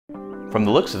From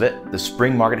the looks of it, the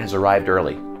spring market has arrived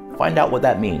early. Find out what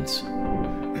that means.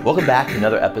 Welcome back to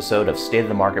another episode of State of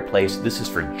the Marketplace. This is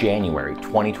for January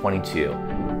 2022.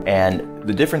 And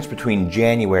the difference between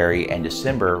January and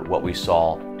December, what we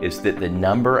saw is that the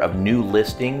number of new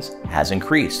listings has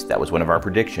increased. That was one of our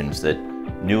predictions, that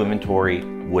new inventory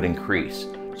would increase.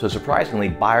 So surprisingly,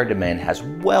 buyer demand has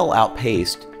well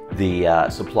outpaced the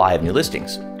supply of new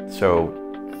listings. So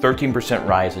 13%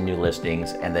 rise in new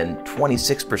listings and then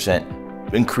 26%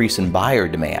 increase in buyer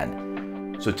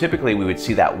demand. So typically we would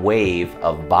see that wave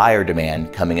of buyer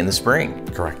demand coming in the spring.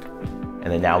 Correct. And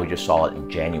then now we just saw it in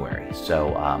January.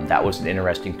 So that was an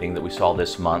interesting thing that we saw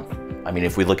this month. I mean,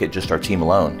 if we look at just our team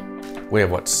alone. We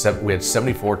have we had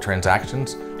 74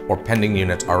 transactions or pending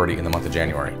units already in the month of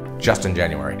January, just in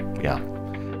January. Yeah.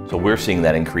 So we're seeing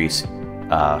that increase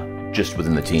just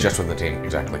within the team. Just within the team,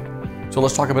 exactly. So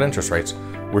let's talk about interest rates.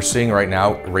 We're seeing right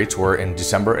now, rates were in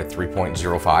December at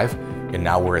 3.05, and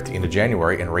now we're at the end of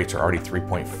January and rates are already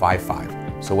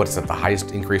 3.55. So what's that, the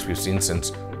highest increase we've seen since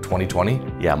 2020?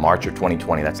 Yeah, March of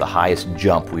 2020, that's the highest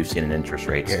jump we've seen in interest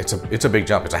rates. Yeah, it's a big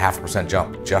jump. It's a 0.5%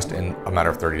 jump just in a matter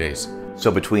of 30 days.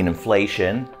 So between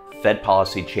inflation, Fed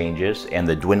policy changes, and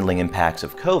the dwindling impacts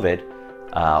of COVID,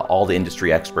 all the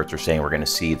industry experts are saying we're going to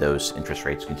see those interest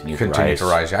rates continue to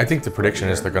rise. Yeah, I think the prediction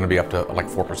is they're going to be up to like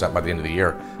 4% by the end of the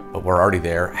year, but we're already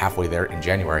there, halfway there in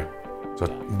January. So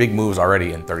big moves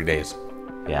already in 30 days.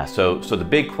 Yeah, so the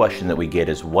big question that we get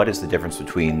is what is the difference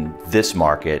between this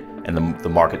market and the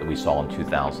market that we saw in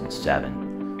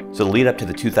 2007? So the lead up to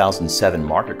the 2007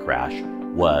 market crash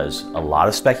was a lot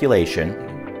of speculation,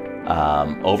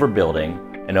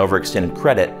 overbuilding, and overextended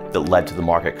credit that led to the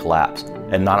market collapse.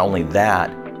 And not only that,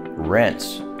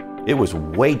 rents, it was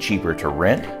way cheaper to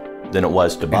rent than it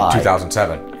was to buy. In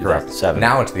 2007, correct. 2007.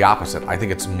 Now it's the opposite. I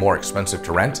think it's more expensive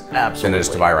to rent than it is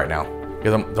to buy right now.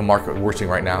 Yeah, the market we're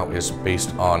seeing right now is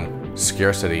based on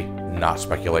scarcity, not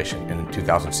speculation. And in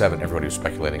 2007, everybody was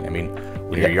speculating. I mean,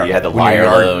 you had the liar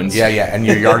loans. Yeah, and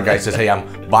your yard guy says, hey,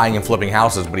 I'm buying and flipping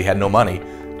houses, but he had no money.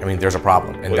 I mean, there's a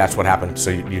problem, and that's what happened. So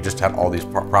you just had all these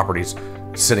properties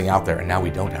sitting out there, and now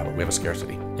we don't have it. We have a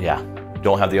scarcity. Yeah,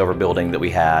 don't have the overbuilding that we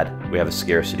had. We have a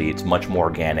scarcity. It's much more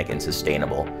organic and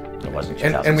sustainable than it was in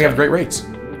 2007. And we have great rates.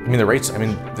 I mean, the rates,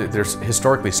 there's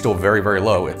historically still very, very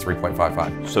low at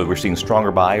 3.55. So we're seeing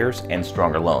stronger buyers and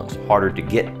stronger loans. Harder to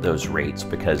get those rates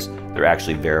because they're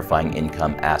actually verifying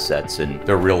income, assets, and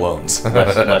they're real loans.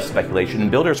 less speculation.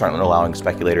 And builders aren't allowing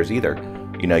speculators either.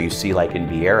 You know, you see like in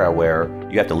Vieira where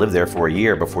you have to live there for a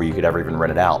year before you could ever even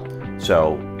rent it out.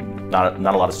 So not a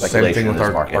lot of speculation. Same thing with in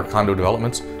this market. Our condo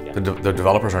developments. Yeah. The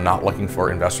developers are not looking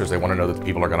for investors. They want to know that the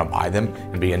people are going to buy them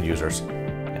and be end users.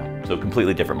 So a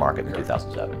completely different market than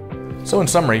 2007. So in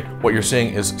summary, what you're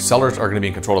seeing is sellers are going to be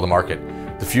in control of the market.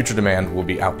 The future demand will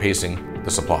be outpacing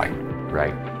the supply.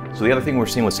 Right. So the other thing we're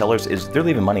seeing with sellers is they're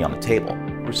leaving money on the table.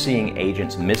 We're seeing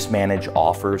agents mismanage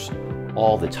offers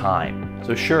all the time.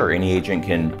 So sure, any agent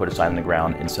can put a sign on the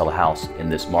ground and sell a house in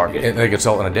this market. And they can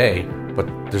sell it in a day, but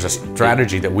there's a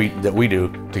strategy that we do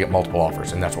to get multiple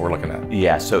offers, and that's what we're looking at.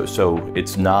 Yeah, so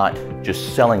it's not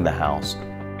just selling the house.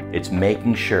 It's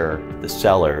making sure the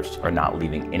sellers are not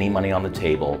leaving any money on the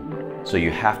table. So you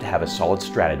have to have a solid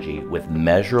strategy with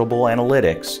measurable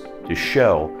analytics to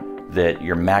show that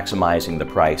you're maximizing the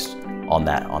price on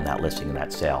that listing and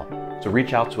that sale. So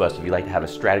reach out to us if you'd like to have a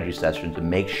strategy session to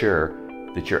make sure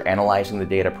that you're analyzing the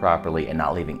data properly and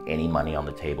not leaving any money on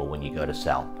the table when you go to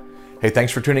sell. Hey,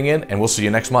 thanks for tuning in, and we'll see you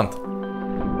next month.